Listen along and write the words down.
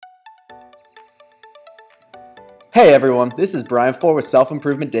Hey everyone, this is Brian Ford with Self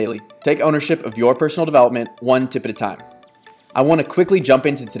Improvement Daily. Take ownership of your personal development one tip at a time. I want to quickly jump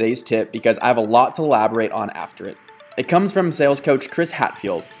into today's tip because I have a lot to elaborate on after it. It comes from sales coach Chris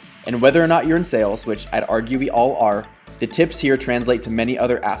Hadfield, and whether or not you're in sales, which I'd argue we all are, the tips here translate to many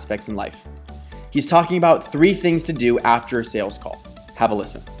other aspects in life. He's talking about 3 things to do after a sales call. Have a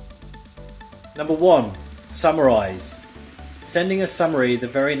listen. Number 1, summarize. Sending a summary the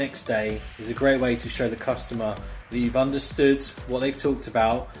very next day is a great way to show the customer that you've understood what they've talked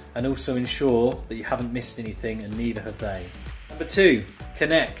about and also ensure that you haven't missed anything, and neither have they. Number 2,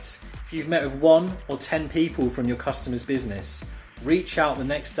 connect. If you've met with 1 or 10 people from your customer's business, reach out the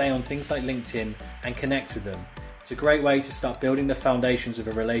next day on things like LinkedIn and connect with them. It's a great way to start building the foundations of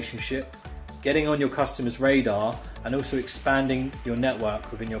a relationship, getting on your customer's radar, and also expanding your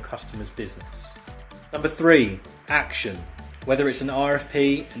network within your customer's business. Number 3, action. Whether it's an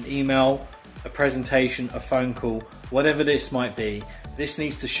RFP, an email, a presentation, a phone call, whatever this might be, this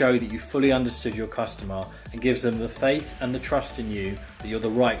needs to show that you fully understood your customer and gives them the faith and the trust in you that you're the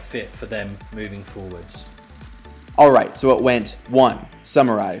right fit for them moving forwards. Alright, so it went 1,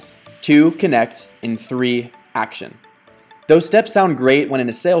 summarize, 2, connect, and 3, action. Those steps sound great when in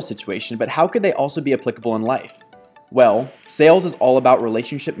a sales situation, but how could they also be applicable in life? Well, sales is all about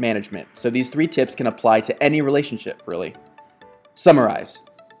relationship management, so these 3 tips can apply to any relationship, really. Summarize.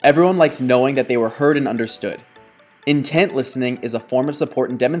 Everyone likes knowing that they were heard and understood. Intent listening is a form of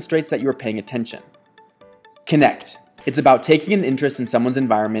support and demonstrates that you are paying attention. Connect. It's about taking an interest in someone's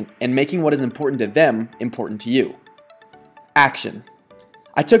environment and making what is important to them important to you. Action.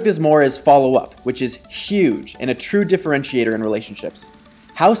 I took this more as follow-up, which is huge and a true differentiator in relationships.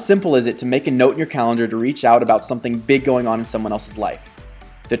 How simple is it to make a note in your calendar to reach out about something big going on in someone else's life?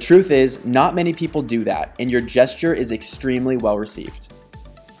 The truth is, not many people do that, and your gesture is extremely well received.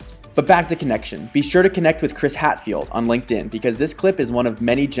 But back to connection. Be sure to connect with Chris Hadfield on LinkedIn because this clip is one of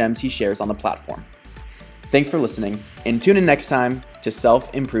many gems he shares on the platform. Thanks for listening, and tune in next time to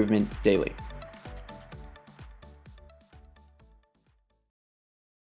Self Improvement Daily.